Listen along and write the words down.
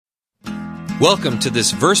Welcome to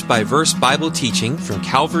this verse-by-verse Bible teaching from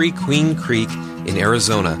Calvary, Queen Creek in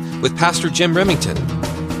Arizona with Pastor Jim Remington.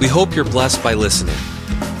 We hope you're blessed by listening.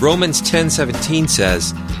 Romans 10:17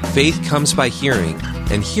 says, "Faith comes by hearing,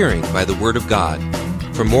 and hearing by the Word of God."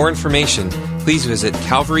 For more information, please visit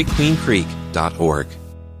calvaryqueencreek.org.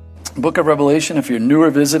 Book of Revelation, if you're new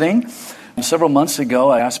or visiting. Several months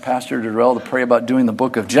ago, I asked Pastor Durrell to pray about doing the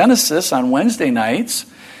book of Genesis on Wednesday nights.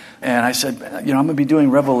 And I said, I'm going to be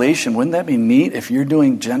doing Revelation. Wouldn't that be neat if you're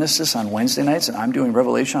doing Genesis on Wednesday nights and I'm doing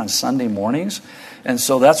Revelation on Sunday mornings? And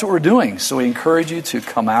so that's what we're doing. So we encourage you to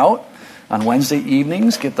come out on Wednesday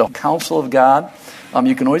evenings, get the counsel of God.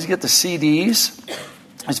 You can always get the CDs.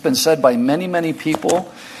 It's been said by many, many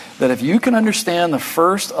people that if you can understand the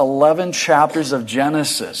first 11 chapters of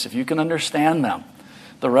Genesis, if you can understand them,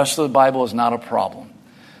 the rest of the Bible is not a problem.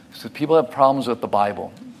 So people have problems with the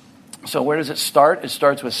Bible. So where does it start? It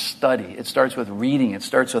starts with study. It starts with reading. It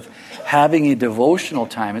starts with having a devotional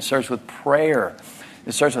time. It starts with prayer.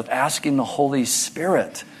 It starts with asking the Holy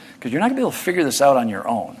Spirit. Because you're not going to be able to figure this out on your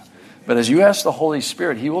own. But as you ask the Holy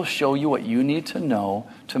Spirit, He will show you what you need to know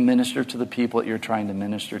to minister to the people that you're trying to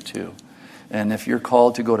minister to. And if you're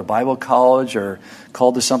called to go to Bible college or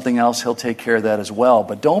called to something else, He'll take care of that as well.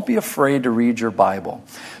 But don't be afraid to read your Bible.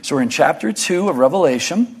 So we're in chapter 2 of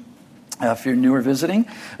Revelation. If you're new or visiting,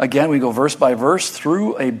 again, we go verse by verse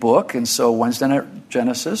through a book. And so Wednesday night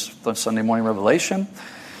Genesis, Sunday morning Revelation.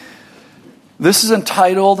 This is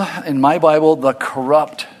entitled, in my Bible, The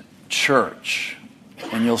Corrupt Church.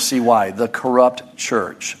 And you'll see why. The Corrupt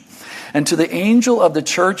Church. And to the angel of the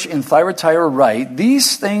church in Thyatira write,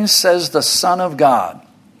 "These things says the Son of God,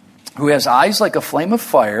 who has eyes like a flame of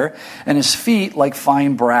fire and his feet like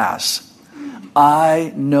fine brass.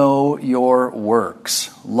 I know your works,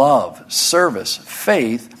 love, service,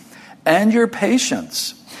 faith, and your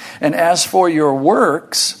patience. And as for your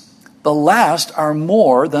works, the last are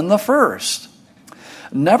more than the first.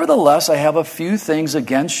 Nevertheless, I have a few things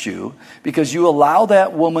against you, because you allow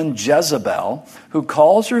that woman Jezebel, who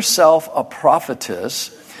calls herself a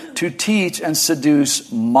prophetess, to teach and seduce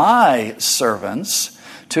my servants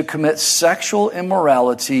to commit sexual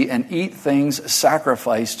immorality and eat things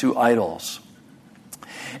sacrificed to idols.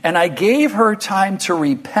 And I gave her time to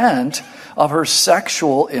repent of her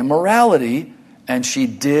sexual immorality, and she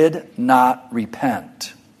did not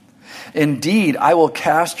repent. Indeed, I will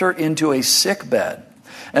cast her into a sickbed,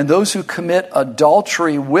 and those who commit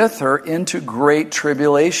adultery with her into great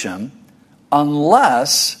tribulation,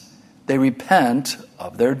 unless they repent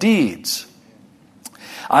of their deeds.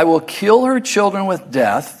 I will kill her children with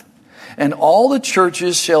death, and all the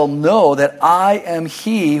churches shall know that I am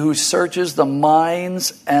He who searches the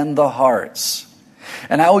minds and the hearts.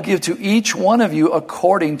 And I will give to each one of you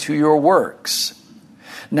according to your works.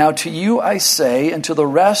 Now to you I say, and to the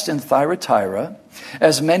rest in Thyatira,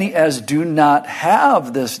 as many as do not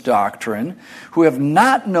have this doctrine, who have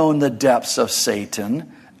not known the depths of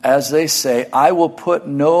Satan, as they say, I will put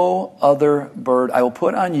on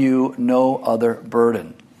you no other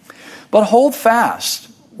burden. But hold fast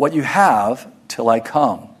what you have till I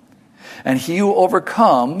come. And he who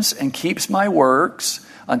overcomes and keeps my works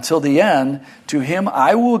until the end, to him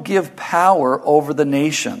I will give power over the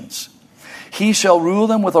nations. He shall rule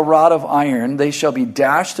them with a rod of iron. They shall be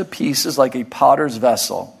dashed to pieces like a potter's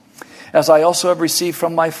vessel, as I also have received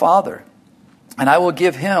from my Father. And I will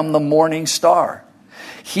give him the morning star.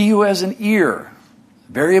 He who has an ear,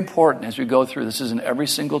 very important as we go through, this is in every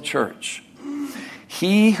single church.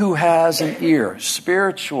 He who has an ear,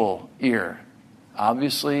 spiritual ear.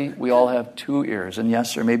 Obviously, we all have two ears. And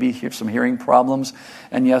yes, there may be some hearing problems.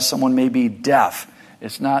 And yes, someone may be deaf.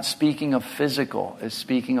 It's not speaking of physical. It's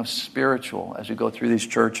speaking of spiritual as we go through these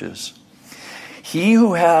churches. He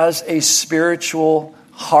who has a spiritual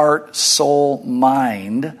heart, soul,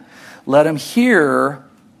 mind, let him hear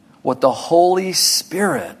what the Holy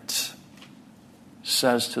Spirit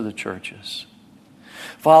says to the churches.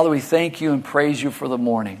 Father, we thank you and praise you for the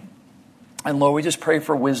morning. And Lord, we just pray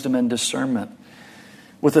for wisdom and discernment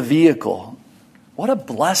with a vehicle. What a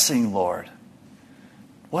blessing, Lord.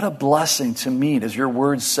 What a blessing to meet, as your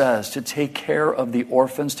word says, to take care of the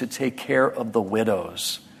orphans, to take care of the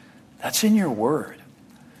widows. That's in your word.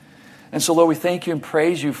 And so, Lord, we thank you and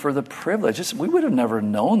praise you for the privilege. We would have never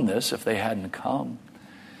known this if they hadn't come.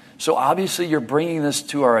 So obviously you're bringing this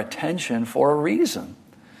to our attention for a reason.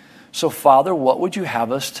 So, Father, what would you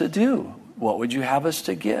have us to do? What would you have us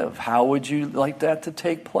to give? How would you like that to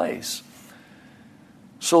take place?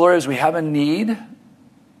 So, Lord, as we have a need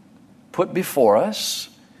put before us,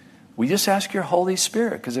 we just ask your Holy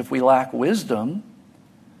Spirit, because if we lack wisdom,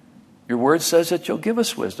 Your word says that you'll give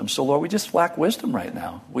us wisdom. So, Lord, we just lack wisdom right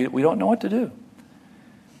now. We don't know what to do.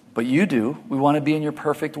 But you do. We want to be in your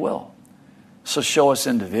perfect will. So show us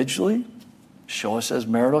individually. Show us as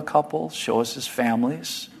marital couples. Show us as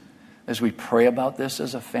families. As we pray about this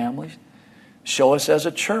as a family. Show us as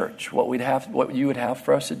a church what you would have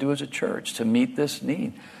for us to do as a church to meet this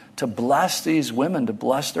need. To bless these women, to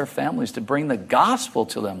bless their families, to bring the gospel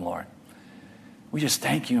to them, Lord. We just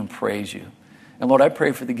thank you and praise you. And Lord, I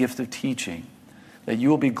pray for the gift of teaching, that you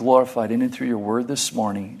will be glorified in and through your word this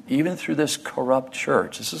morning, even through this corrupt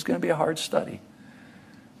church. This is going to be a hard study.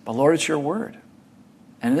 But Lord, it's your word.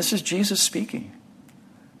 And this is Jesus speaking.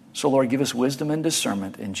 So Lord, give us wisdom and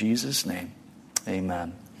discernment in Jesus' name.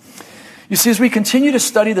 Amen. You see, as we continue to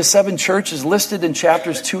study the 7 churches listed in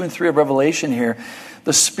chapters 2 and 3 of Revelation here,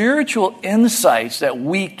 the spiritual insights that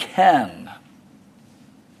we can.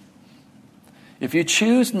 If you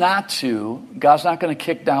choose not to, God's not going to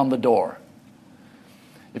kick down the door.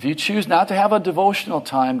 If you choose not to have a devotional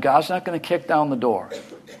time, God's not going to kick down the door.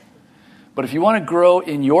 But if you want to grow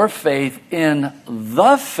in your faith, in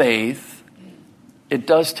the faith, it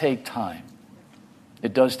does take time.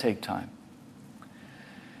 It does take time.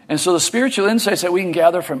 And so the spiritual insights that we can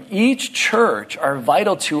gather from each church are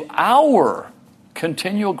vital to our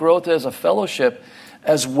continual growth as a fellowship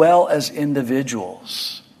as well as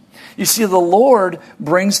individuals. You see, the Lord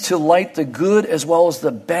brings to light the good as well as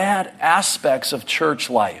the bad aspects of church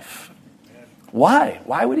life. Why?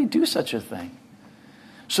 Why would he do such a thing?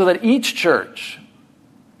 So that each church,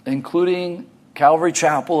 including Calvary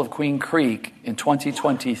Chapel of Queen Creek in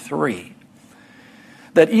 2023,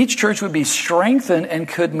 that each church would be strengthened and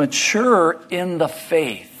could mature in the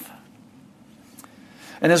faith.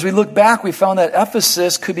 And as we look back, we found that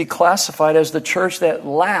Ephesus could be classified as the church that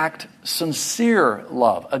lacked sincere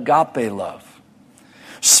love, agape love.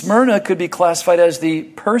 Smyrna could be classified as the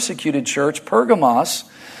persecuted church. Pergamos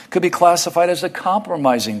could be classified as a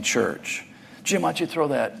compromising church. Jim, why don't you throw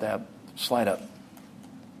that slide up?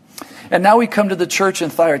 And now we come to the church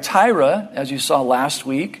in Thyatira, as you saw last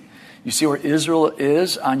week. You see where Israel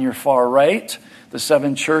is on your far right. The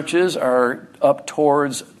 7 churches are up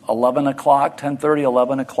towards 11 o'clock, 10:30,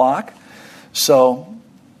 11 o'clock. So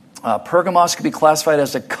Pergamos could be classified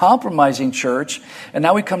as a compromising church. And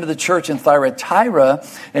now we come to the church in Thyatira,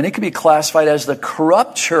 and it could be classified as the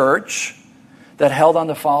corrupt church that held on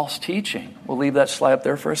to false teaching. We'll leave that slide up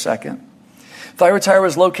there for a second. Thyatira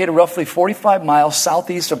is located roughly 45 miles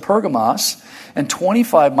southeast of Pergamos and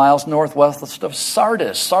 25 miles northwest of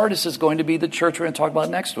Sardis. Sardis is going to be the church we're going to talk about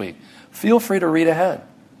next week. Feel free to read ahead.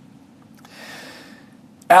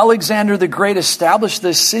 Alexander the Great established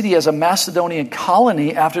this city as a Macedonian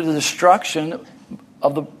colony after the destruction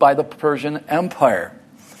by the Persian Empire.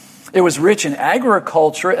 It was rich in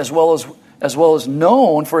agriculture as well as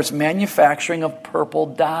known for its manufacturing of purple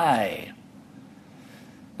dye.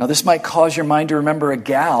 Now this might cause your mind to remember a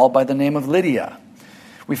gal by the name of Lydia.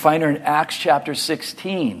 We find her in Acts chapter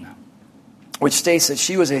 16, which states that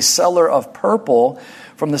she was a seller of purple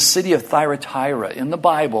from the city of Thyatira. In the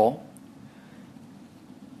Bible,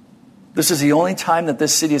 this is the only time that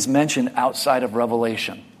this city is mentioned outside of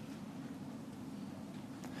Revelation.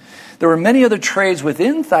 There were many other trades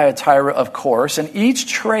within Thyatira, of course, and each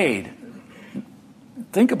trade,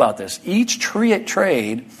 think about this, each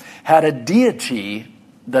trade had a deity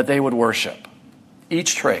that they would worship.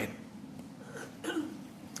 Each trade.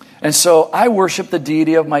 And so I worship the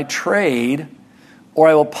deity of my trade, or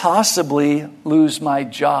I will possibly lose my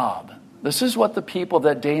job. This is what the people of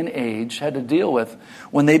that day and age had to deal with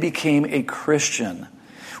when they became a Christian.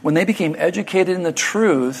 When they became educated in the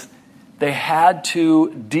truth, they had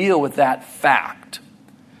to deal with that fact.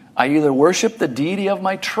 I either worship the deity of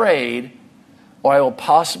my trade, or I will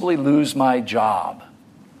possibly lose my job.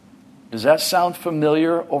 Does that sound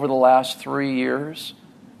familiar over the last 3 years?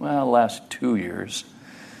 Well, the last 2 years.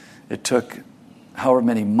 It took however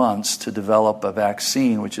many months to develop a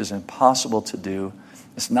vaccine, which is impossible to do.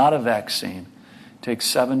 It's not a vaccine. It takes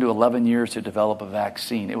 7 to 11 years to develop a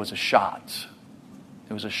vaccine. It was a shot.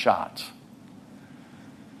 It was a shot.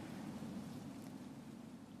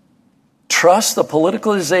 Trust the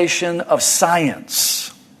politicalization of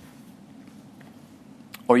science,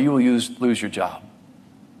 or you will lose your job.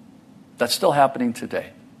 That's still happening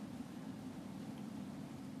today.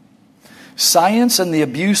 Science and the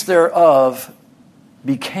abuse thereof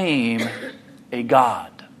became a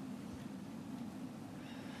god.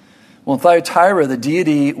 Well, in Thyatira, the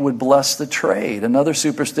deity would bless the trade, another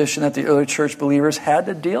superstition that the early church believers had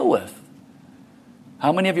to deal with.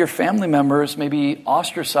 How many of your family members maybe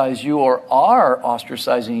ostracize you or are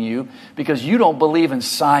ostracizing you because you don't believe in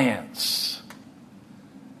science?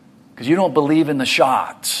 because you don't believe in the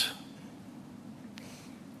shot.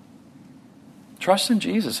 Trust in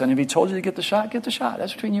Jesus. And if he told you to get the shot, get the shot.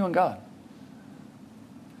 That's between you and God.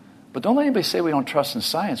 But don't let anybody say we don't trust in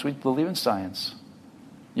science. We believe in science.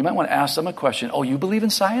 You might want to ask them a question. Oh, you believe in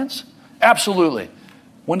science? Absolutely.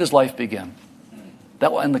 When does life begin?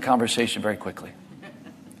 That will end the conversation very quickly.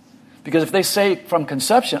 Because if they say from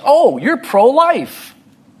conception, oh, you're pro-life.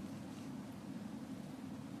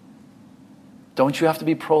 Don't you have to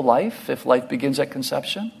be pro-life if life begins at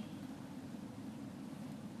conception?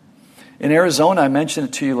 In Arizona, I mentioned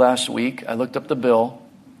it to you last week. I looked up the bill.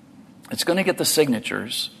 It's going to get the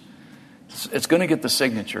signatures. It's going to get the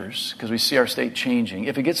signatures because we see our state changing.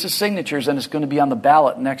 If it gets the signatures, then it's going to be on the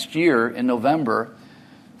ballot next year in November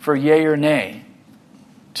for yay or nay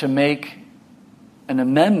to make an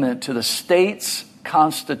amendment to the state's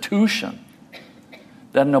constitution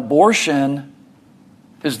that an abortion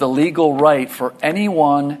is the legal right for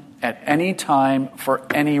anyone at any time for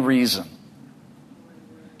any reason,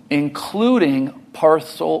 including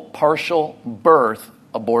partial birth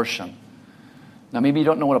abortion. Now, maybe you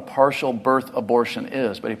don't know what a partial birth abortion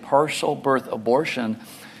is, but a partial birth abortion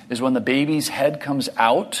is when the baby's head comes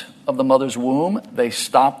out of the mother's womb. They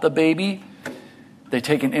stop the baby. They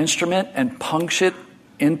take an instrument and punch it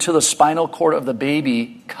into the spinal cord of the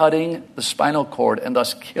baby, cutting the spinal cord and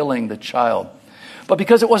thus killing the child. But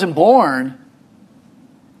because it wasn't born,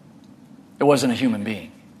 it wasn't a human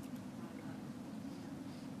being.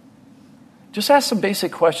 Just ask some basic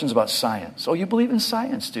questions about science. Oh, you believe in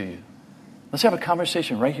science, do you? Let's have a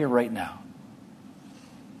conversation right here, right now.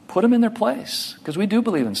 Put them in their place, because we do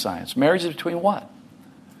believe in science. Marriage is between what?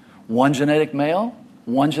 One genetic male,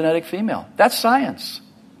 one genetic female. That's science.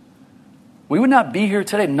 We would not be here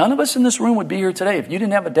today. None of us in this room would be here today if you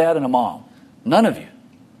didn't have a dad and a mom. None of you.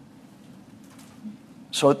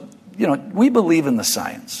 So, we believe in the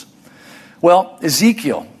science. Well,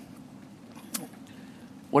 Ezekiel.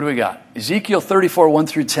 What do we got? Ezekiel 34, 1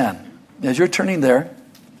 through 10. As you're turning there,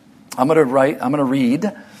 I'm going to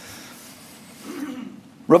read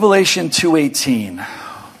Revelation 2:18.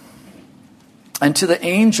 And to the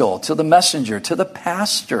angel, to the messenger, to the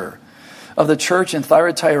pastor of the church in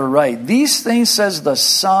Thyatira write, these things says the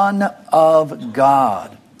Son of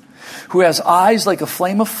God, who has eyes like a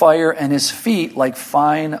flame of fire and his feet like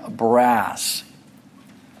fine brass.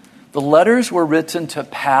 The letters were written to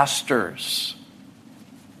pastors.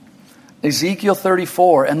 Ezekiel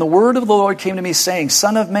 34, and the word of the Lord came to me saying,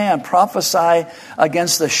 Son of man, prophesy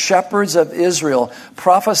against the shepherds of Israel.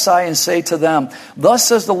 Prophesy and say to them, thus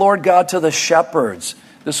says the Lord God to the shepherds.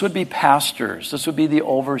 This would be pastors. This would be the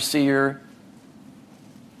overseer.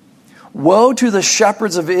 Woe to the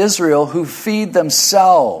shepherds of Israel who feed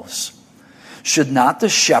themselves. Should not the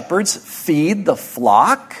shepherds feed the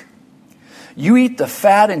flock? You eat the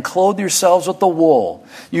fat and clothe yourselves with the wool.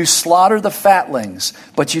 You slaughter the fatlings,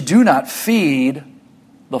 but you do not feed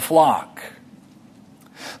the flock.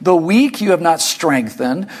 The weak you have not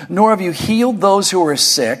strengthened, nor have you healed those who are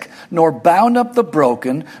sick, nor bound up the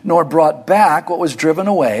broken, nor brought back what was driven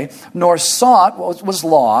away, nor sought what was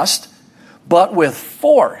lost, but with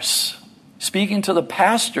force, speaking to the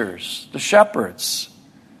pastors, the shepherds,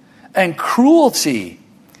 and cruelty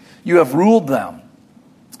you have ruled them.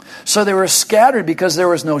 So they were scattered because there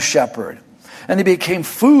was no shepherd. And they became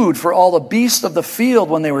food for all the beasts of the field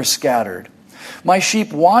when they were scattered. My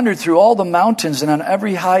sheep wandered through all the mountains and on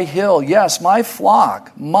every high hill. Yes, my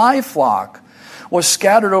flock was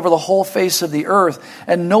scattered over the whole face of the earth,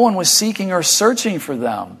 and no one was seeking or searching for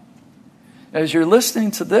them. As you're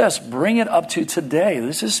listening to this, bring it up to today.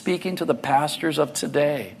 This is speaking to the pastors of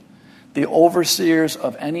today, the overseers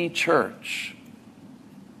of any church.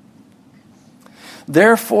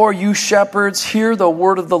 Therefore, you shepherds, hear the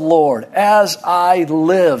word of the Lord. As I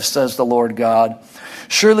live, says the Lord God,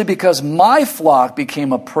 surely because my flock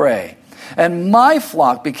became a prey, and my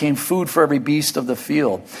flock became food for every beast of the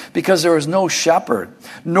field, because there was no shepherd,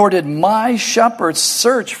 nor did my shepherds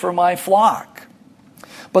search for my flock.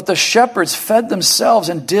 But the shepherds fed themselves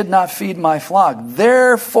and did not feed my flock.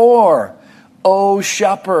 Therefore, O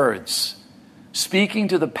shepherds, speaking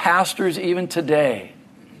to the pastors even today,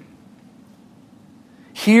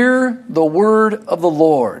 hear the word of the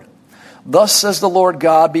Lord. Thus says the Lord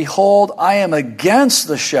God, behold, I am against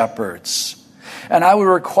the shepherds, and I will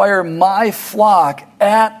require my flock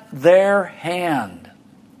at their hand.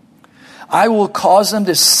 I will cause them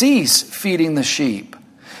to cease feeding the sheep,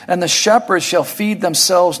 and the shepherds shall feed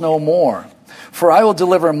themselves no more. For I will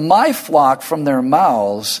deliver my flock from their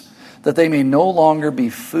mouths, that they may no longer be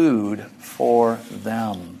food for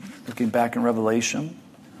them. Looking back in Revelation.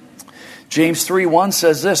 James 3:1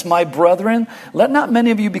 says this, "My brethren, let not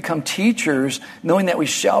many of you become teachers, knowing that we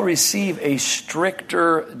shall receive a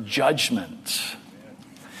stricter judgment."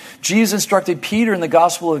 Jesus instructed Peter in the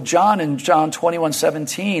Gospel of John in John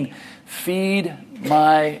 21:17, "Feed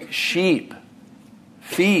my sheep."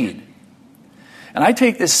 Feed. And I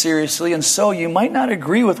take this seriously, and so you might not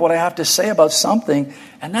agree with what I have to say about something,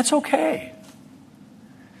 and that's okay.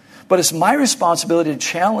 But it's my responsibility to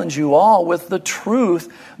challenge you all with the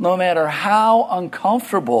truth, no matter how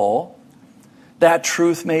uncomfortable that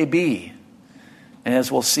truth may be. And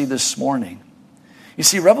as we'll see this morning. You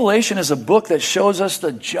see, Revelation is a book that shows us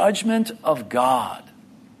the judgment of God.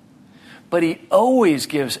 But he always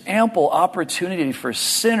gives ample opportunity for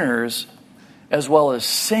sinners as well as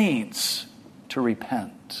saints to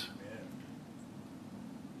repent.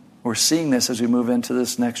 We're seeing this as we move into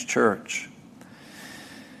this next church.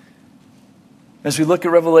 As we look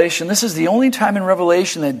at Revelation, this is the only time in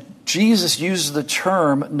Revelation that Jesus uses the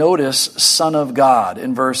term, notice, Son of God,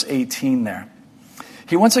 in verse 18 there.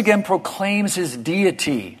 He once again proclaims his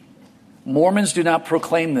deity. Mormons do not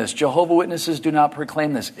proclaim this. Jehovah's Witnesses do not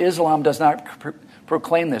proclaim this. Islam does not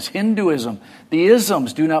proclaim this. Hinduism, the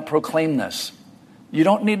isms do not proclaim this. You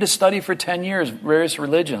don't need to study for 10 years various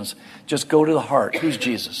religions. Just go to the heart. Who's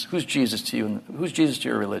Jesus? Who's Jesus to you? Who's Jesus to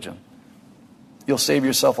your religion? You'll save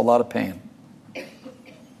yourself a lot of pain.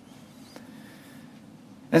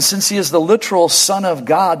 And since he is the literal Son of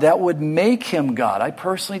God, that would make him God. I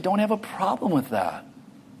personally don't have a problem with that.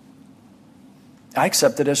 I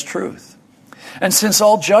accept it as truth. And since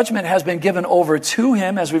all judgment has been given over to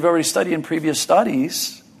him, as we've already studied in previous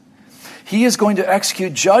studies, he is going to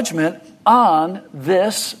execute judgment on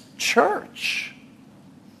this church.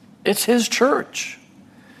 It's his church.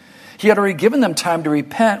 He had already given them time to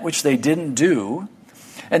repent, which they didn't do.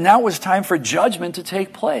 And now it was time for judgment to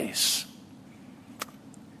take place.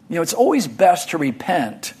 You know, it's always best to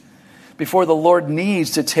repent before the Lord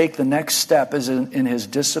needs to take the next step as in his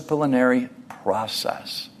disciplinary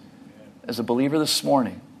process. As a believer this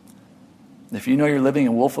morning, if you know you're living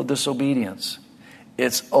in willful disobedience,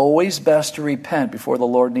 it's always best to repent before the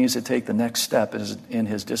Lord needs to take the next step in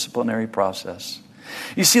his disciplinary process.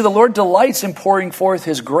 You see, the Lord delights in pouring forth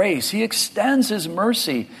his grace. He extends his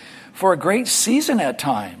mercy for a great season at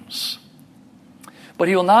times. But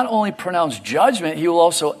he will not only pronounce judgment, he will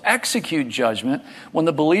also execute judgment when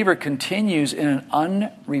the believer continues in an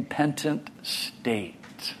unrepentant state.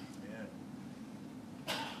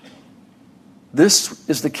 This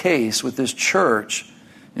is the case with this church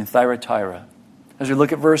in Thyatira. As we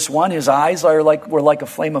look at verse 1, his eyes were like a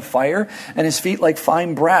flame of fire, and his feet like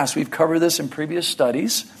fine brass. We've covered this in previous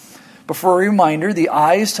studies. But for a reminder, the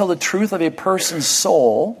eyes tell the truth of a person's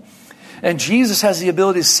soul, and Jesus has the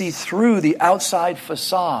ability to see through the outside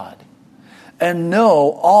facade and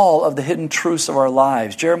know all of the hidden truths of our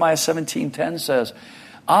lives. Jeremiah 17:10 says,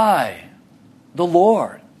 "I, the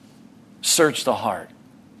Lord, search the heart.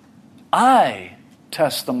 I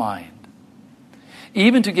test the mind,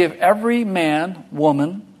 even to give every man,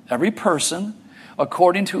 woman, every person,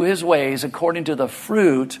 according to his ways, according to the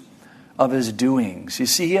fruit of his doings." You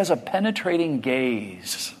see, he has a penetrating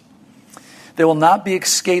gaze. They will not be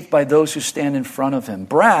escaped by those who stand in front of him.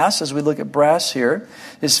 Brass, as we look at brass here,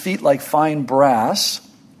 his feet like fine brass.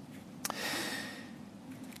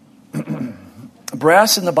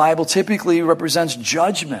 Brass in the Bible typically represents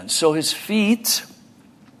judgment. So his feet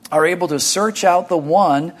are able to search out the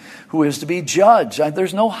one who is to be judged.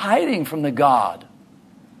 There's no hiding from the God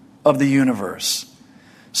of the universe.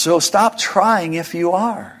 So stop trying if you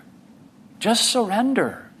are. Just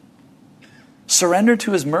surrender. Surrender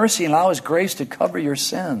to his mercy and allow his grace to cover your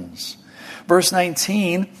sins. Verse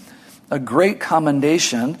 19, a great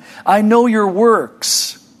commendation. "I know your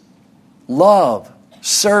works, love,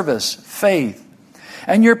 service, faith,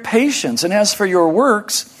 and your patience. And as for your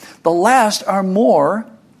works, the last are more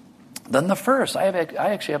than the first." I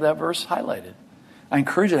actually have that verse highlighted. I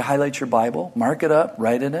encourage you to highlight your Bible, mark it up,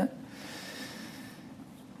 write in it.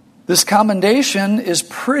 This commendation is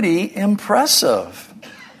pretty impressive.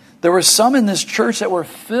 There were some in this church that were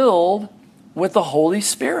filled with the Holy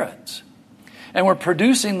Spirit and were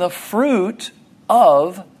producing the fruit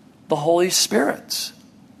of the Holy Spirit.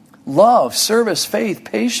 Love, service, faith,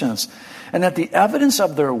 patience. And that the evidence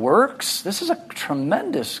of their works, this is a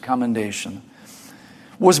tremendous commendation,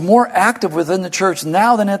 was more active within the church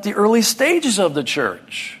now than at the early stages of the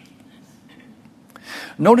church.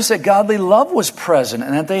 Notice that godly love was present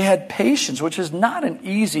and that they had patience, which is not an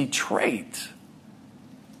easy trait.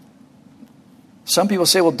 Some people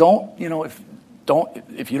say, well,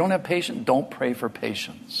 if you don't have patience, don't pray for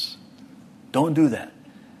patience. Don't do that.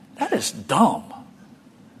 That is dumb.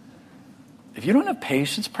 If you don't have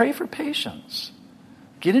patience, pray for patience.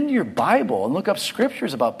 Get into your Bible and look up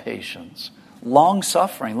scriptures about patience.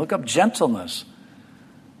 Long-suffering. Look up gentleness.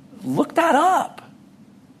 Look that up.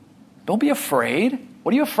 Don't be afraid.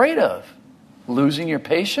 What are you afraid of? Losing your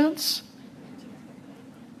patience?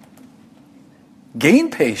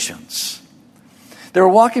 Gain patience. They were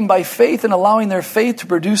walking by faith and allowing their faith to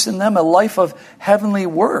produce in them a life of heavenly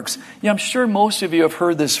works. Yeah, I'm sure most of you have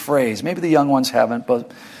heard this phrase. Maybe the young ones haven't,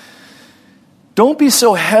 but don't be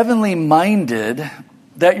so heavenly minded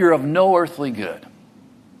that you're of no earthly good.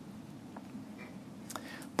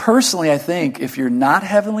 Personally, I think if you're not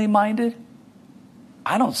heavenly minded,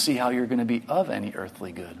 I don't see how you're going to be of any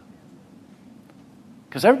earthly good.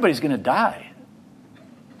 Because everybody's going to die.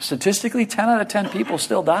 Statistically, 10 out of 10 people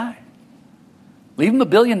still die. Leave them $1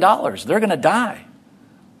 billion, they're going to die.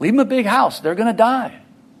 Leave them a big house, they're going to die.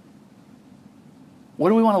 What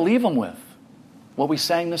do we want to leave them with? What we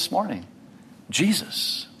sang this morning.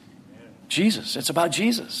 Jesus. Jesus. It's about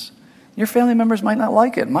Jesus. Your family members might not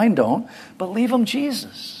like it. Mine don't. But leave them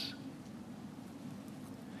Jesus.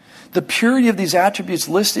 The purity of these attributes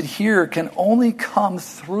listed here can only come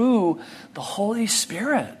through the Holy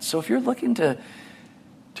Spirit. So if you're looking to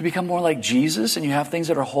become more like Jesus and you have things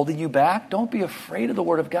that are holding you back, don't be afraid of the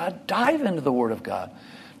Word of God. Dive into the Word of God.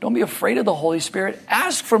 Don't be afraid of the Holy Spirit.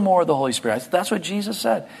 Ask for more of the Holy Spirit. That's what Jesus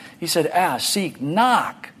said. He said, ask, seek,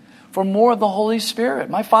 knock for more of the Holy Spirit.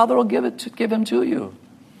 My Father will give him to you.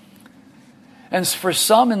 And for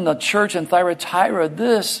some in the church in Thyatira,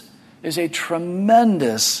 this is a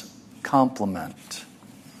tremendous compliment.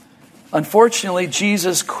 Unfortunately,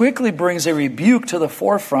 Jesus quickly brings a rebuke to the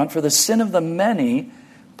forefront for the sin of the many.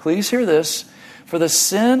 Please hear this. For the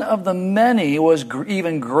sin of the many was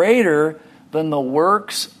even greater than the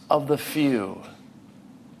works of the few.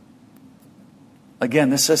 Again,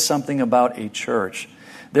 this says something about a church.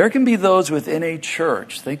 There can be those within a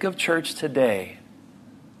church. Think of church today.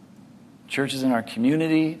 Churches in our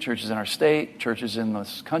community, churches in our state, churches in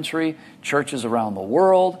this country, churches around the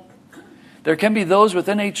world. There can be those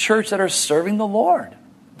within a church that are serving the Lord.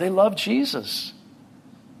 They love Jesus.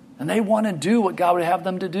 And they want to do what God would have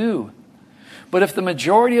them to do. But if the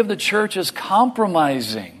majority of the church is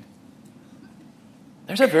compromising,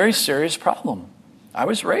 there's a very serious problem. I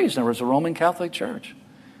was raised, there was a Roman Catholic church.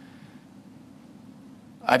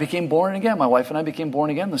 I became born again. My wife and I became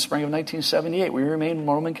born again in the spring of 1978. We remained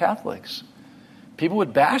Roman Catholics. People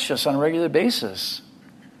would bash us on a regular basis.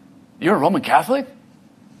 You're a Roman Catholic?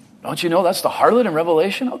 Don't you know that's the harlot in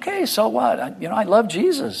Revelation? Okay, so what? I love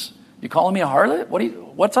Jesus. You calling me a harlot?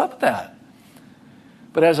 What's up with that?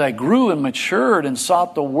 But as I grew and matured and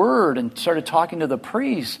sought the Word and started talking to the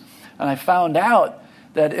priests, and I found out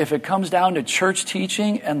that if it comes down to church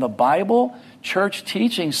teaching and the Bible, church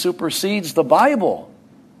teaching supersedes the Bible.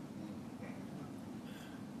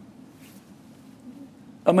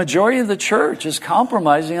 A majority of the church is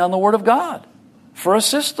compromising on the Word of God for a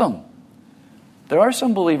system. There are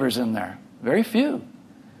some believers in there, very few.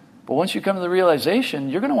 But once you come to the realization,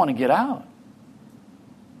 you're going to want to get out.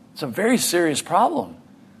 It's a very serious problem.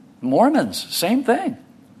 Mormons, same thing.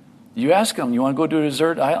 You ask them, you want to go to a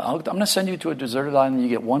desert island? I'm going to send you to a deserted island and you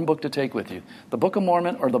get one book to take with you. The Book of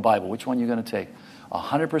Mormon or the Bible, which one are you going to take?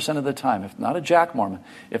 100% of the time, if not a Jack Mormon,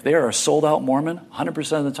 if they are a sold out Mormon,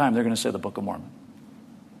 100% of the time they're going to say the Book of Mormon.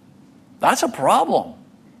 That's a problem.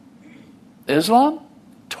 Islam,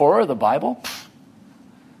 Torah, the Bible,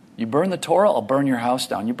 you burn the Torah, I'll burn your house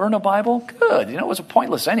down. You burn a Bible? Good. It was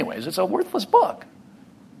pointless anyways. It's a worthless book.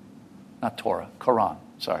 Not Torah, Quran,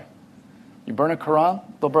 sorry. You burn a Quran,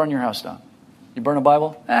 they'll burn your house down. You burn a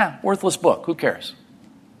Bible? Worthless book. Who cares?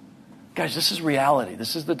 Guys, this is reality.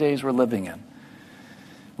 This is the days we're living in.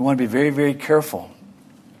 We want to be very, very careful.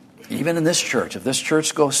 Even in this church. If this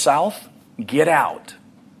church goes south, get out.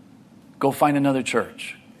 Go find another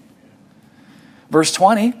church. Verse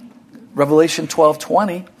 20, Revelation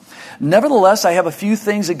 12:20. Nevertheless, I have a few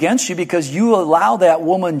things against you because you allow that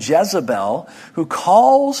woman Jezebel, who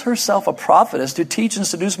calls herself a prophetess, to teach and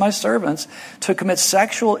seduce my servants to commit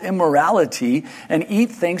sexual immorality and eat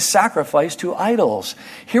things sacrificed to idols.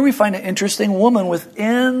 Here we find an interesting woman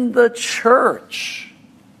within the church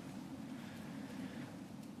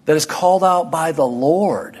that is called out by the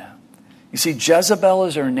Lord. You see, Jezebel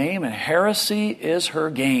is her name and heresy is her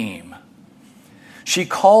game. She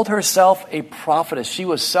called herself a prophetess. She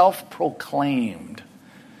was self-proclaimed.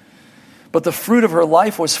 But the fruit of her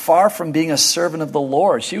life was far from being a servant of the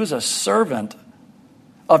Lord. She was a servant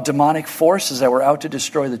of demonic forces that were out to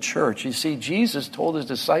destroy the church. You see, Jesus told his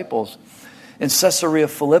disciples in Caesarea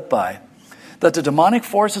Philippi that the demonic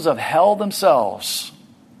forces of hell themselves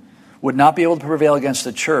would not be able to prevail against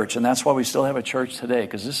the church. And that's why we still have a church today,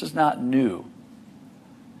 because this is not new.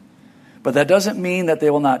 But that doesn't mean that they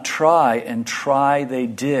will not try, and try they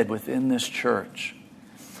did within this church.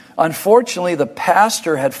 Unfortunately, the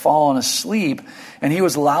pastor had fallen asleep, and he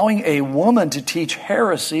was allowing a woman to teach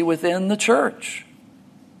heresy within the church.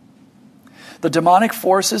 The demonic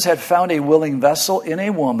forces had found a willing vessel in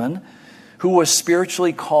a woman who was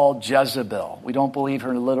spiritually called Jezebel. We don't believe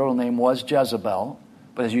her literal name was Jezebel,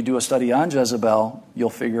 but as you do a study on Jezebel,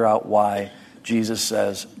 you'll figure out why Jesus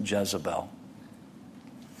says Jezebel.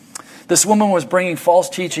 This woman was bringing false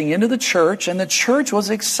teaching into the church, and the church was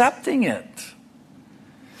accepting it.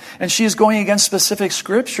 And she is going against specific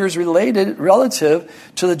scriptures relative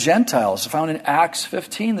to the Gentiles, found in Acts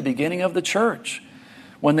 15, the beginning of the church,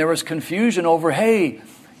 when there was confusion over, hey,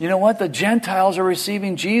 you know what? The Gentiles are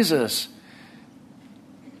receiving Jesus.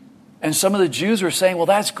 And some of the Jews were saying, well,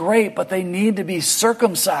 that's great, but they need to be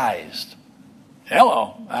circumcised.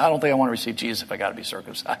 Hello, I don't think I want to receive Jesus if I got to be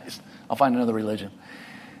circumcised. I'll find another religion.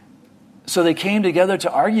 So they came together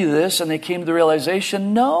to argue this, and they came to the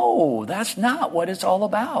realization, no, that's not what it's all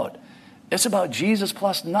about. It's about Jesus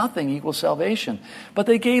plus nothing equals salvation. But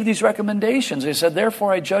they gave these recommendations. They said,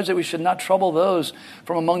 therefore I judge that we should not trouble those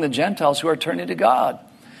from among the Gentiles who are turning to God.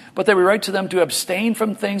 But they write to them to abstain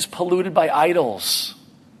from things polluted by idols.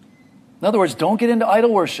 In other words, don't get into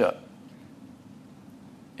idol worship.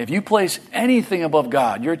 If you place anything above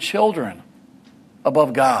God, your children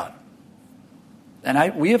above God.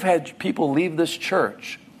 And we have had people leave this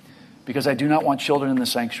church because I do not want children in the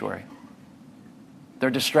sanctuary.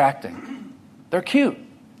 They're distracting. They're cute.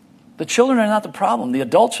 The children are not the problem. The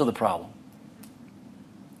adults are the problem.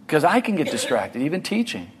 Because I can get distracted, even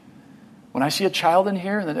teaching. When I see a child in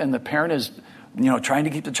here and the parent is, trying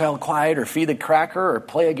to keep the child quiet or feed the cracker or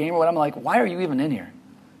play a game or whatever, I'm like, why are you even in here?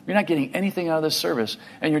 You're not getting anything out of this service,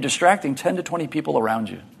 and you're distracting 10 to 20 people around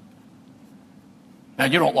you. Now,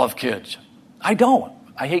 you don't love kids. I don't.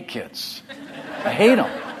 I hate kids. I hate them.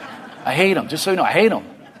 I hate them. Just so you know, I hate them.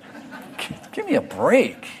 Give me a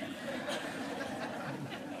break.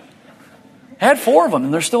 I had 4 of them,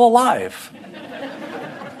 and they're still alive.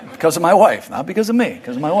 Because of my wife. Not because of me.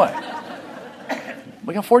 Because of my wife.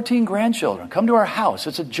 We got 14 grandchildren. Come to our house.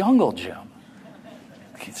 It's a jungle gym.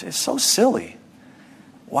 It's so silly.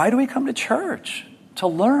 Why do we come to church? To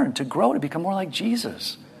learn, to grow, to become more like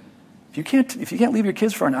Jesus. If you can't leave your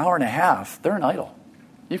kids for an hour and a half, they're an idol.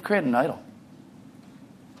 You've created an idol.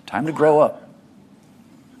 Time to grow up.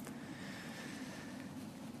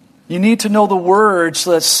 You need to know the word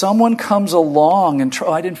so that someone comes along and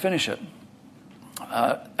I didn't finish it.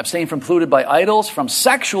 Abstain from polluted by idols, from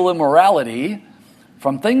sexual immorality,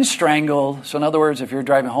 from things strangled. So in other words, if you're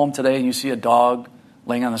driving home today and you see a dog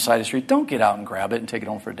laying on the side of the street, don't get out and grab it and take it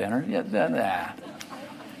home for dinner. Nah.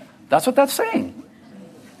 That's what that's saying.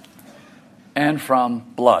 And from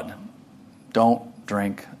blood. Don't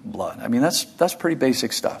drink blood. I mean, that's pretty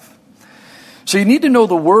basic stuff. So you need to know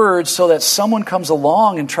the word so that someone comes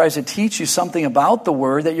along and tries to teach you something about the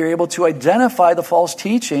word that you're able to identify the false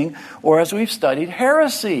teaching, or as we've studied,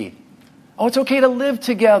 heresy. Oh, it's okay to live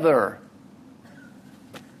together.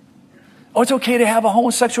 Oh, it's okay to have a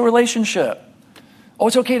homosexual relationship. Oh,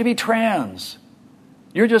 it's okay to be trans.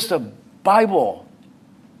 You're just a Bible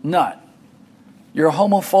nut. You're a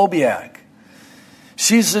homophobiac.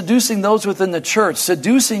 She's seducing those within the church.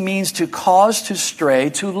 Seducing means to cause to stray,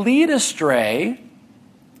 to lead astray,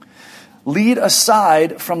 lead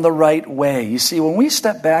aside from the right way. You see, when we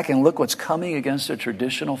step back and look what's coming against a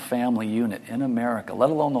traditional family unit in America, let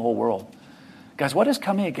alone the whole world. Guys, what is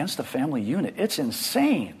coming against the family unit? It's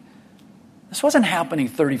insane. This wasn't happening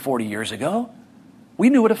 30, 40 years ago. We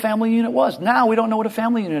knew what a family unit was. Now we don't know what a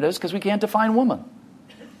family unit is because we can't define woman.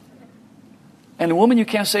 And a woman you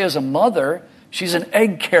can't say is a mother. She's an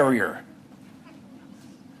egg carrier.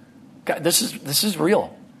 God, this is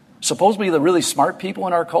real. Supposedly the really smart people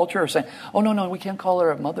in our culture are saying, oh, no, we can't call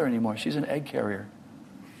her a mother anymore. She's an egg carrier.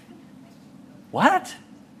 What?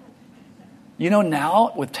 You know,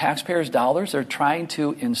 now with taxpayers' dollars, they're trying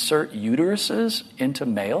to insert uteruses into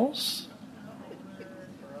males.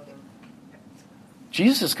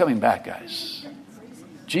 Jesus is coming back, guys.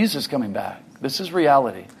 Jesus is coming back. This is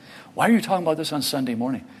reality. Why are you talking about this on Sunday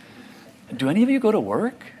morning? Do any of you go to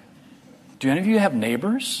work? Do any of you have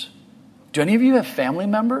neighbors? Do any of you have family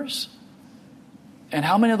members? And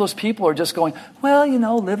how many of those people are just going, well,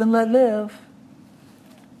 live and let live?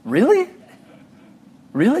 Really?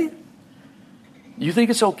 Really? You think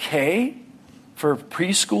it's okay for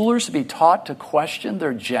preschoolers to be taught to question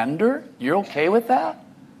their gender? You're okay with that?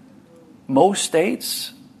 Most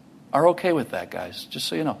states are okay with that, guys. Just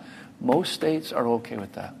so you know. Most states are okay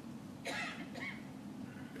with that.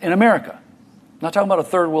 in America. I'm not talking about a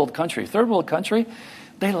third world country. Third world country,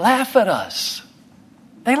 they laugh at us.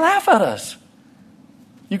 They laugh at us.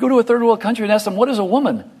 You go to a third world country and ask them, what is a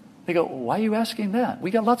woman? They go, why are you asking that?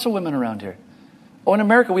 We got lots of women around here. Oh, in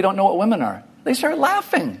America, we don't know what women are. They start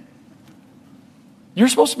laughing. You're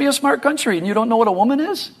supposed to be a smart country and you don't know what a woman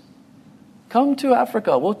is? Come to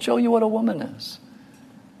Africa. We'll show you what a woman is.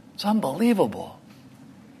 It's unbelievable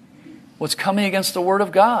what's coming against the Word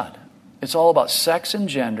of God. It's all about sex and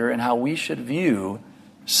gender and how we should view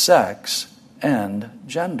sex and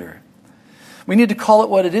gender. We need to call it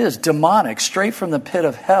what it is, demonic, straight from the pit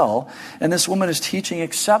of hell. And this woman is teaching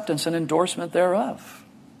acceptance and endorsement thereof.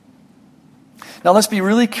 Now let's be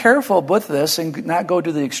really careful with this and not go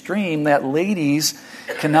to the extreme that ladies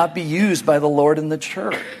cannot be used by the Lord in the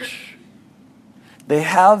church. They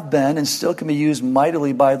have been and still can be used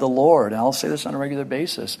mightily by the Lord. And I'll say this on a regular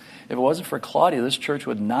basis. If it wasn't for Claudia, this church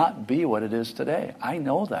would not be what it is today. I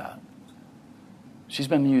know that. She's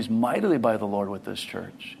been used mightily by the Lord with this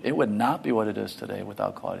church. It would not be what it is today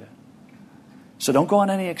without Claudia. So don't go on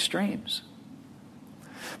any extremes.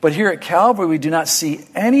 But here at Calvary, we do not see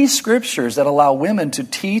any scriptures that allow women to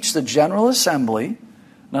teach the general assembly.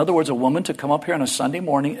 In other words, a woman to come up here on a Sunday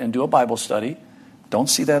morning and do a Bible study. Don't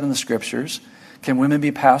see that in the scriptures. Can women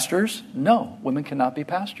be pastors? No, women cannot be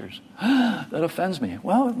pastors. That offends me.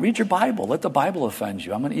 Well, read your Bible. Let the Bible offend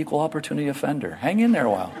you. I'm an equal opportunity offender. Hang in there a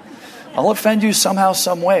while. I'll offend you somehow,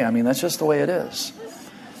 some way. I mean, that's just the way it is.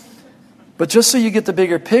 But just so you get the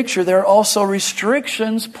bigger picture, there are also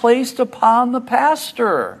restrictions placed upon the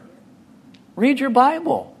pastor. Read your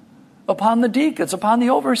Bible. Upon the deacons, upon the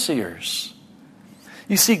overseers.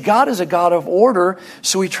 You see, God is a God of order,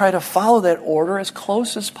 so we try to follow that order as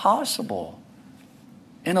close as possible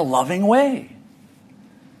in a loving way.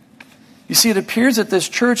 You see, it appears that this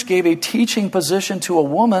church gave a teaching position to a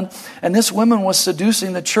woman, and this woman was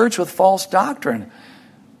seducing the church with false doctrine.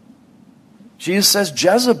 Jesus says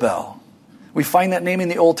Jezebel. We find that name in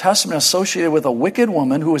the Old Testament associated with a wicked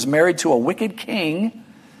woman who was married to a wicked king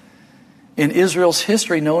in Israel's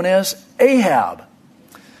history known as Ahab.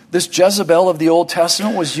 This Jezebel of the Old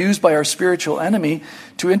Testament was used by our spiritual enemy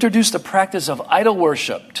to introduce the practice of idol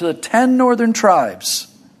worship to the 10 northern tribes.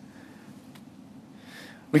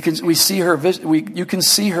 You can see her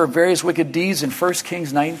various wicked deeds in 1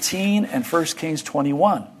 Kings 19 and 1 Kings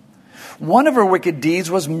 21. One of her wicked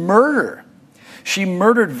deeds was murder. She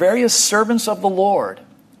murdered various servants of the Lord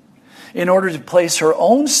in order to place her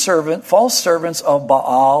own false servants of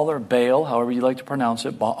Baal or Baal, however you like to pronounce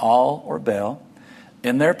it, Baal or Baal,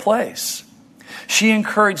 in their place. She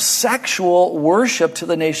encouraged sexual worship to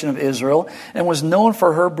the nation of Israel and was known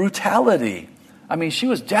for her brutality. I mean, she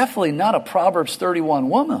was definitely not a Proverbs 31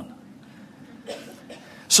 woman.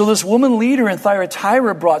 So this woman leader in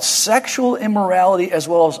Thyatira brought sexual immorality as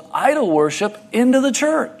well as idol worship into the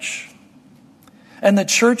church. And the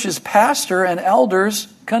church's pastor and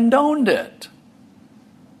elders condoned it.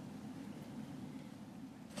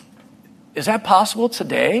 Is that possible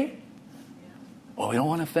today? Well, we don't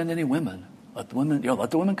want to offend any women. Let the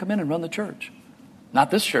women come in and run the church.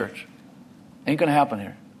 Not this church. Ain't going to happen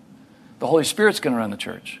here. The Holy Spirit's going to run the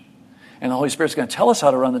church. And the Holy Spirit's going to tell us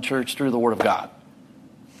how to run the church through the Word of God.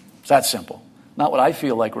 It's that simple. Not what I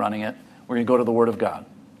feel like running it. We're going to go to the Word of God.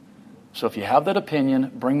 So if you have that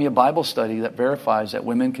opinion, bring me a Bible study that verifies that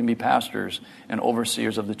women can be pastors and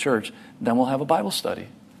overseers of the church. Then we'll have a Bible study.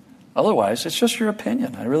 Otherwise, it's just your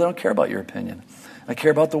opinion. I really don't care about your opinion. I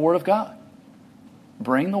care about the Word of God.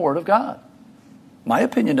 Bring the Word of God. My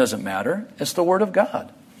opinion doesn't matter. It's the Word of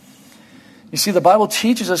God. You see, the Bible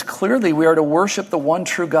teaches us clearly we are to worship the one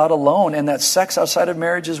true God alone, and that sex outside of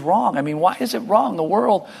marriage is wrong. I mean, why is it wrong? The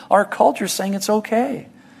world, our culture is saying it's okay.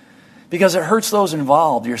 Because it hurts those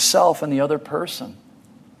involved, yourself and the other person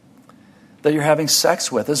that you're having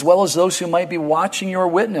sex with, as well as those who might be watching your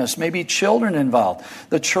witness, maybe children involved,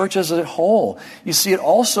 the church as a whole. You see, it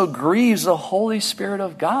also grieves the Holy Spirit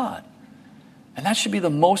of God. And that should be the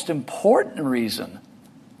most important reason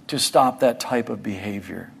to stop that type of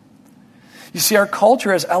behavior. You see, our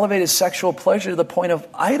culture has elevated sexual pleasure to the point of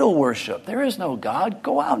idol worship. There is no God.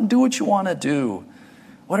 Go out and do what you want to do.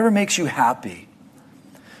 Whatever makes you happy.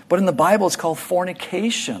 But in the Bible, it's called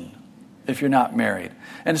fornication if you're not married.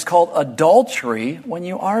 And it's called adultery when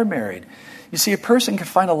you are married. You see, a person can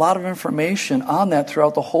find a lot of information on that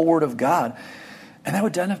throughout the whole Word of God. And that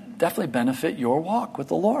would definitely benefit your walk with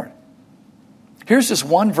the Lord. Here's just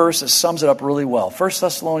one verse that sums it up really well. 1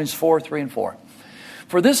 Thessalonians 4, 3 and 4.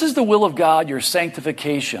 For this is the will of God, your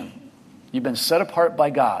sanctification. You've been set apart by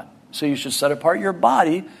God. So you should set apart your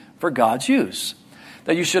body for God's use.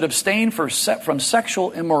 That you should abstain from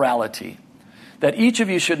sexual immorality. that each of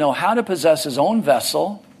you should know how to possess his own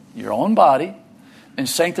vessel, your own body, in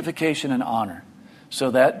sanctification and honor.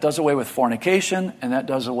 So that does away with fornication, and that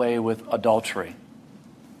does away with adultery.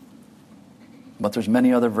 But there's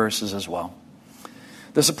many other verses as well.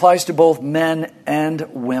 This applies to both men and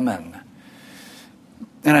women.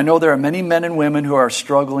 And I know there are many men and women who are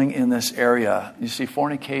struggling in this area. You see,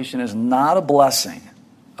 fornication is not a blessing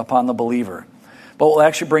upon the believer, but will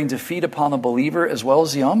actually bring defeat upon the believer as well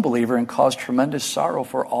as the unbeliever and cause tremendous sorrow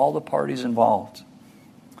for all the parties involved.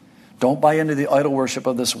 Don't buy into the idol worship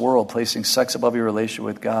of this world, placing sex above your relationship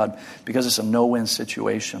with God, because it's a no-win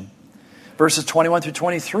situation. Verses 21 through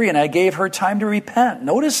 23, and I gave her time to repent.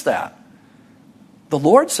 Notice that. The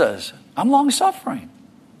Lord says, I'm long-suffering.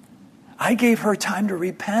 I gave her time to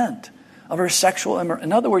repent of her sexual immorality.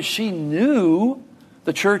 In other words, she knew,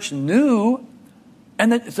 the church knew,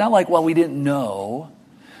 and it's not like, well, we didn't know.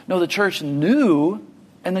 No, the church knew,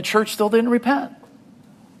 and the church still didn't repent.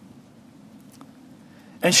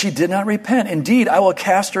 And she did not repent. Indeed, I will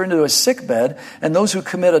cast her into a sickbed, and those who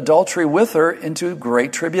commit adultery with her into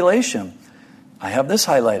great tribulation. I have this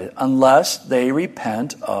highlighted, unless they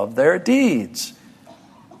repent of their deeds.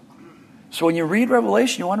 So when you read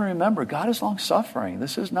Revelation, you want to remember, God is long-suffering.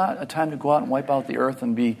 This is not a time to go out and wipe out the earth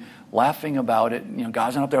and be laughing about it. You know,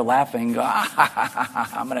 God's not up there laughing,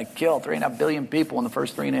 I'm going to kill 3.5 billion people in the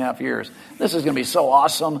first 3.5 years. This is going to be so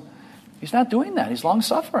awesome. He's not doing that. He's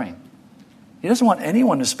long-suffering. He doesn't want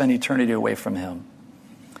anyone to spend eternity away from him.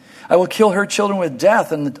 I will kill her children with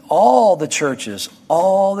death, and all the churches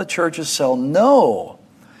shall know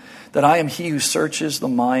that I am he who searches the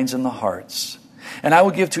minds and the hearts. And I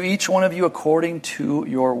will give to each one of you according to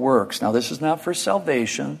your works. Now, this is not for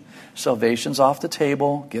salvation. Salvation's off the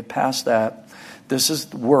table. Get past that. This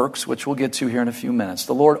is works, which we'll get to here in a few minutes.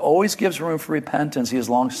 The Lord always gives room for repentance. He is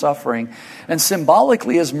long-suffering. And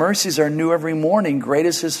symbolically, his mercies are new every morning. Great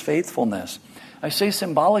is his faithfulness. I say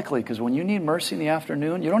symbolically because when you need mercy in the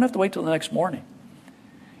afternoon, you don't have to wait till the next morning.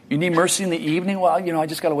 You need mercy in the evening? Well, I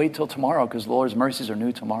just got to wait till tomorrow because the Lord's mercies are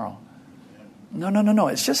new tomorrow. No.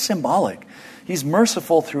 It's just symbolic. He's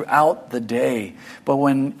merciful throughout the day. But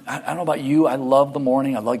when, I don't know about you, I love the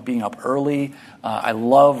morning. I like being up early. I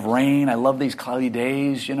love rain. I love these cloudy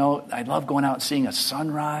days. I love going out and seeing a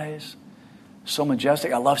sunrise. So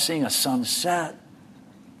majestic. I love seeing a sunset.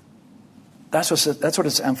 That's what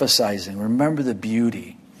it's emphasizing. Remember the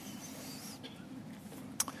beauty.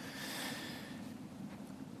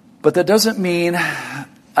 But that doesn't mean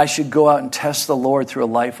I should go out and test the Lord through a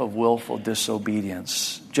life of willful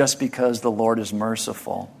disobedience just because the Lord is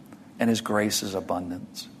merciful and his grace is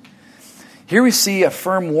abundant. Here we see a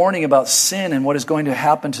firm warning about sin and what is going to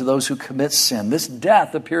happen to those who commit sin. This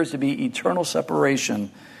death appears to be eternal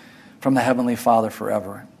separation from the Heavenly Father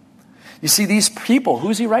forever. You see, these people,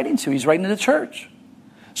 who's he writing to? He's writing to the church.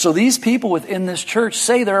 So these people within this church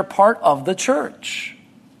say they're a part of the church.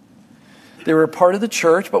 They were a part of the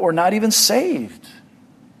church, but were not even saved.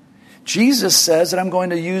 Jesus says that I'm going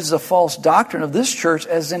to use the false doctrine of this church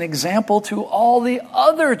as an example to all the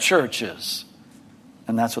other churches.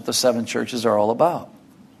 And that's what the 7 churches are all about.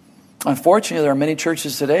 Unfortunately, there are many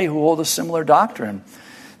churches today who hold a similar doctrine.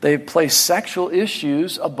 They place sexual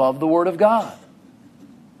issues above the Word of God.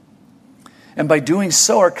 And by doing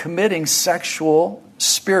so are committing sexual,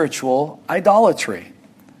 spiritual idolatry.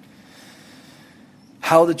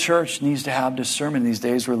 How the church needs to have discernment in these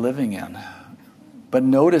days we're living in. But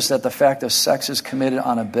notice that the fact that sex is committed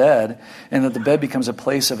on a bed and that the bed becomes a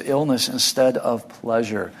place of illness instead of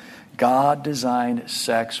pleasure. God designed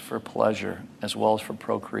sex for pleasure as well as for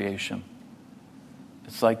procreation.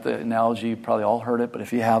 It's like the analogy, you probably all heard it, but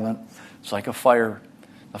if you haven't, it's like a fire.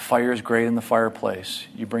 The fire is great in the fireplace.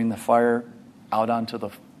 You bring the fire out onto the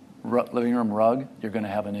living room rug, you're going to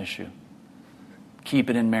have an issue. Keep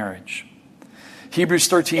it in marriage. Hebrews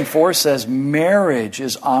 13:4 says, marriage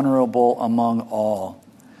is honorable among all,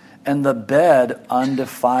 and the bed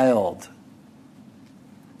undefiled.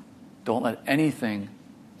 Don't let anything,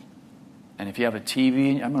 and if you have a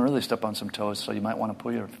TV, I'm going to really step on some toes, so you might want to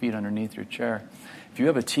put your feet underneath your chair. If you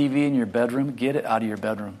have a TV in your bedroom, get it out of your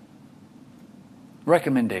bedroom.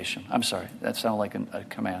 Recommendation. I'm sorry, that sounded like a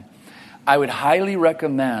command. I would highly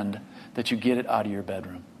recommend that you get it out of your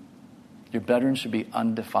bedroom. Your bedroom should be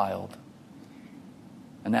undefiled.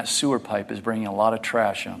 And that sewer pipe is bringing a lot of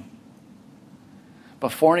trash in.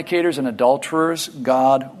 But fornicators and adulterers,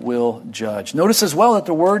 God will judge. Notice as well that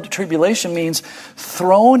the word tribulation means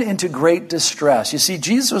thrown into great distress. You see,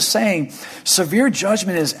 Jesus was saying severe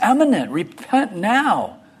judgment is imminent. Repent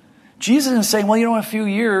now. Jesus isn't saying, well, in a few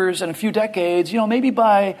years and a few decades, maybe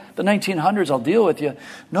by the 1900s I'll deal with you.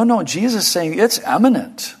 No, Jesus is saying it's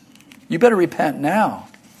imminent. You better repent now.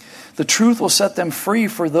 The truth will set them free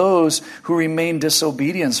for those who remain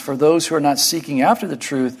disobedient. For those who are not seeking after the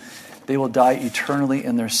truth, they will die eternally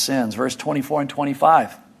in their sins. Verse 24 and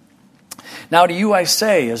 25. Now to you I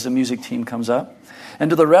say, as the music team comes up, and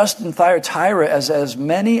to the rest in Thyatira, as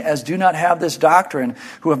many as do not have this doctrine,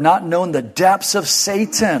 who have not known the depths of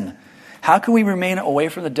Satan. How can we remain away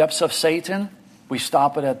from the depths of Satan? We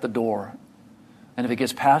stop it at the door. And if it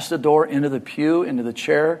gets past the door, into the pew, into the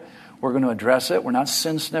chair, we're going to address it. We're not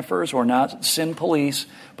sin sniffers. We're not sin police.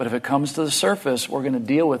 But if it comes to the surface, we're going to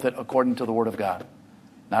deal with it according to the Word of God.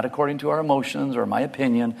 Not according to our emotions or my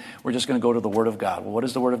opinion. We're just going to go to the Word of God. Well, what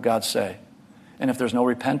does the Word of God say? And if there's no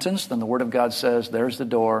repentance, then the Word of God says, there's the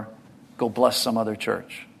door. Go bless some other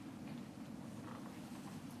church.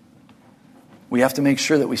 We have to make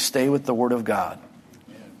sure that we stay with the Word of God.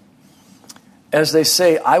 As they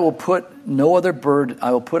say, I will put on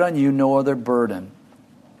you no other burden,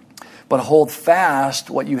 but hold fast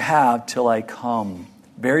what you have till I come.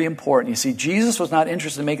 Very important. You see, Jesus was not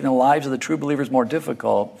interested in making the lives of the true believers more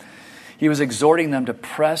difficult. He was exhorting them to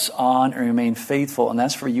press on and remain faithful. And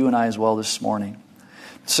that's for you and I as well this morning.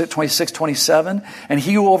 26, 27. And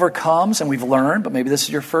he who overcomes, and we've learned, but maybe this is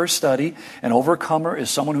your first study, an overcomer is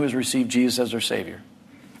someone who has received Jesus as their Savior.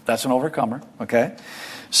 That's an overcomer, okay?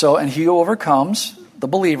 So, and he who overcomes, the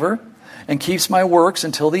believer, and keeps my works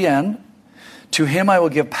until the end, to him I will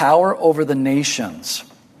give power over the nations.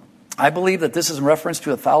 I believe that this is in reference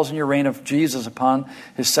to 1,000-year reign of Jesus upon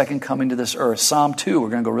his second coming to this earth. Psalm 2, we're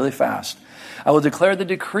going to go really fast. I will declare the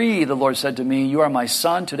decree, the Lord said to me, you are my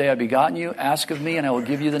son, today I have begotten you. Ask of me, and I will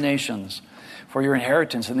give you the nations for your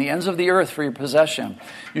inheritance, and the ends of the earth for your possession.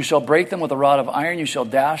 You shall break them with a rod of iron, you shall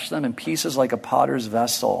dash them in pieces like a potter's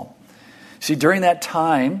vessel. See, during that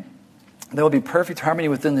time, there will be perfect harmony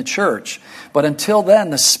within the church. But until then,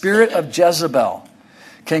 the spirit of Jezebel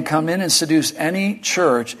can come in and seduce any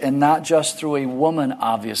church, and not just through a woman,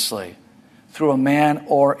 obviously, through a man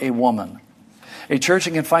or a woman. A church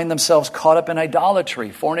can find themselves caught up in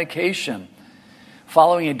idolatry, fornication,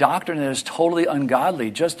 following a doctrine that is totally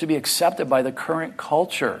ungodly just to be accepted by the current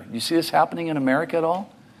culture. You see this happening in America at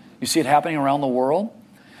all? You see it happening around the world?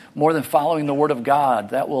 More than following the Word of God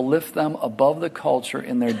that will lift them above the culture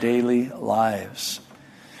in their daily lives.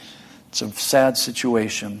 It's a sad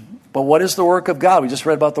situation. But what is the work of God? We just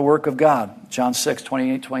read about the work of God. John 6,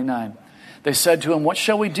 28, 29. They said to him, what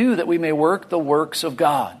shall we do that we may work the works of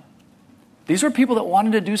God? These were people that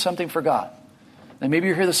wanted to do something for God. And maybe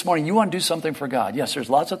you're here this morning, you want to do something for God. Yes, there's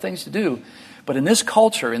lots of things to do. But in this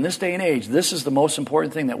culture, in this day and age, this is the most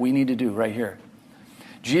important thing that we need to do right here.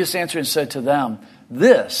 Jesus answered and said to them,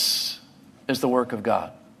 this is the work of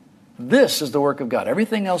God. This is the work of God.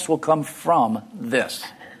 Everything else will come from this.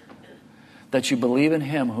 That you believe in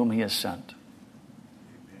him whom he has sent.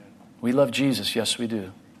 We love Jesus. Yes, we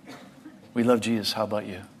do. We love Jesus. How about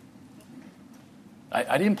you?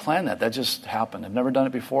 I didn't plan that. That just happened. I've never done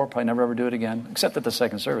it before. Probably never ever do it again. Except at the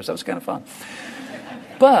second service. That was kind of fun.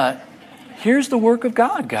 But here's the work of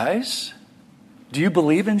God, guys. Do you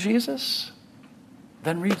believe in Jesus?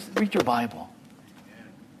 Then read your Bible.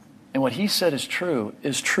 And what he said is true.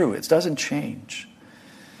 It doesn't change.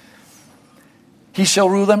 He shall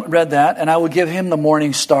rule them, read that, and I will give him the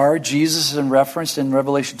morning star. Jesus is referenced in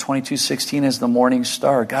Revelation 22:16 as the morning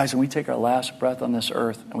star. Guys, when we take our last breath on this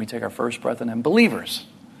earth and we take our first breath in him, believers,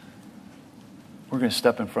 we're going to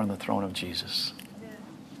step in front of the throne of Jesus.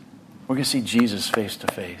 We're going to see Jesus face to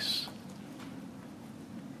face.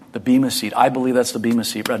 The bema seat. I believe that's the bema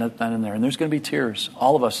seat right in there. And there's going to be tears.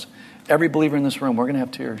 All of us, every believer in this room, we're going to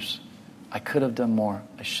have tears. I could have done more.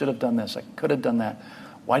 I should have done this. I could have done that.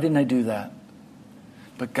 Why didn't I do that?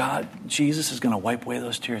 But God, Jesus is going to wipe away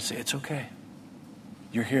those tears and say, it's okay.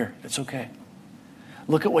 You're here. It's okay.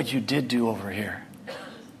 Look at what you did do over here.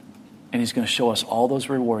 And he's going to show us all those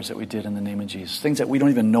rewards that we did in the name of Jesus. Things that we don't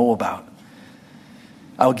even know about.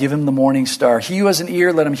 I will give him the morning star. He who has an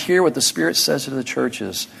ear, let him hear what the Spirit says to the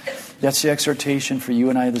churches. That's the exhortation for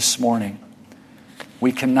you and I this morning.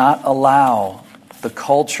 We cannot allow the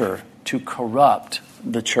culture to corrupt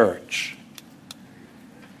the church.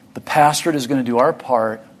 The pastorate is going to do our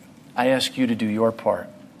part. I ask you to do your part.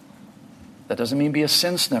 That doesn't mean be a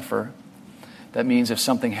sin sniffer. That means if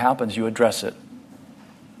something happens, you address it.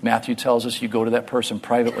 Matthew tells us you go to that person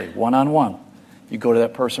privately, one-on-one. You go to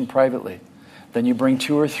that person privately. Then you bring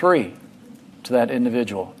 2 or 3 to that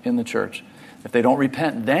individual in the church. If they don't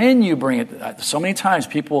repent, then you bring it. So many times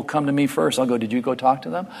people will come to me first. I'll go, did you go talk to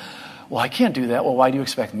them? Well, I can't do that. Well, why do you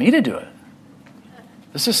expect me to do it?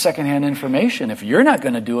 This is secondhand information. If you're not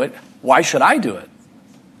going to do it, why should I do it?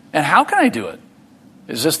 And how can I do it?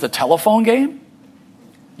 Is this the telephone game?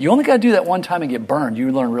 You only got to do that one time and get burned.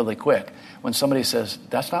 You learn really quick. When somebody says,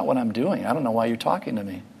 that's not what I'm doing. I don't know why you're talking to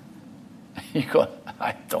me. You go,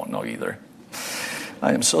 I don't know either.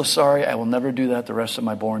 I am so sorry. I will never do that the rest of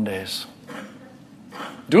my born days.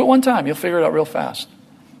 Do it one time. You'll figure it out real fast.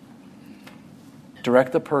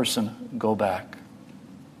 Direct the person. Go back.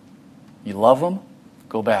 You love them?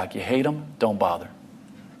 Go back. You hate them? Don't bother.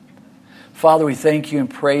 Father, we thank you and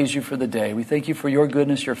praise you for the day. We thank you for your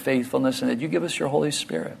goodness, your faithfulness, and that you give us your Holy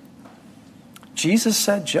Spirit. Jesus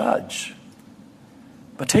said, judge.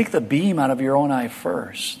 But take the beam out of your own eye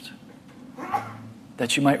first,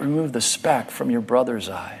 that you might remove the speck from your brother's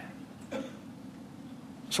eye.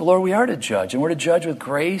 So, Lord, we are to judge, and we're to judge with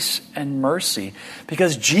grace and mercy,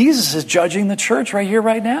 because Jesus is judging the church right here,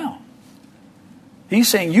 right now. He's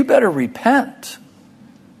saying, you better repent,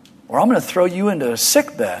 or I'm going to throw you into a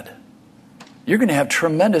sick bed. You're going to have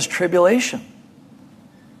tremendous tribulation.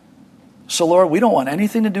 So, Lord, we don't want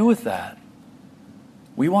anything to do with that.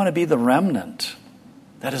 We want to be the remnant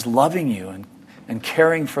that is loving you and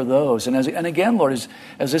caring for those. And again, Lord,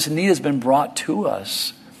 as this need has been brought to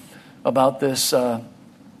us about this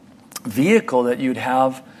vehicle that you'd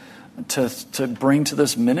have to bring to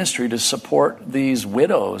this ministry to support these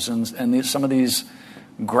widows and some of these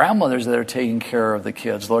grandmothers that are taking care of the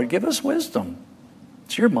kids, Lord, give us wisdom.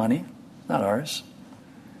 It's your money, not ours.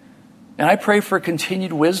 And I pray for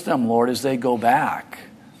continued wisdom, Lord, as they go back,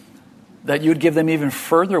 that you'd give them even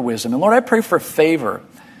further wisdom. And Lord, I pray for favor.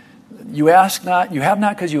 You ask not, you have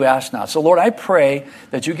not because you ask not. So Lord, I pray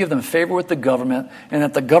that you give them favor with the government, and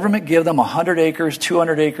that the government give them 100 acres,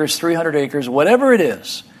 200 acres, 300 acres, whatever it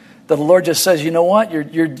is, that the Lord just says, you know what,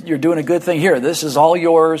 you're doing a good thing here. This is all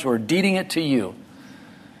yours. We're deeding it to you.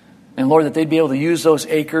 And Lord, that they'd be able to use those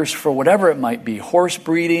acres for whatever it might be, horse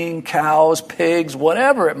breeding, cows, pigs,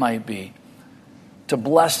 whatever it might be, to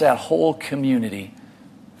bless that whole community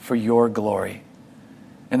for your glory.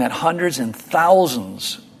 And that hundreds and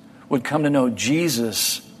thousands would come to know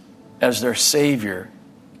Jesus as their Savior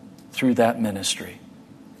through that ministry.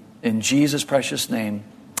 In Jesus' precious name,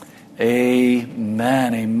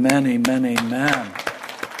 amen, amen, amen, amen.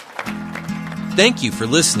 Thank you for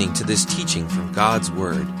listening to this teaching from God's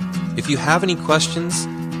Word. If you have any questions,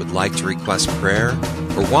 would like to request prayer,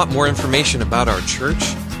 or want more information about our church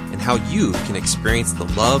and how you can experience the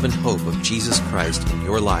love and hope of Jesus Christ in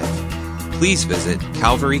your life, please visit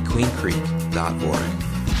calvaryqueencreek.org.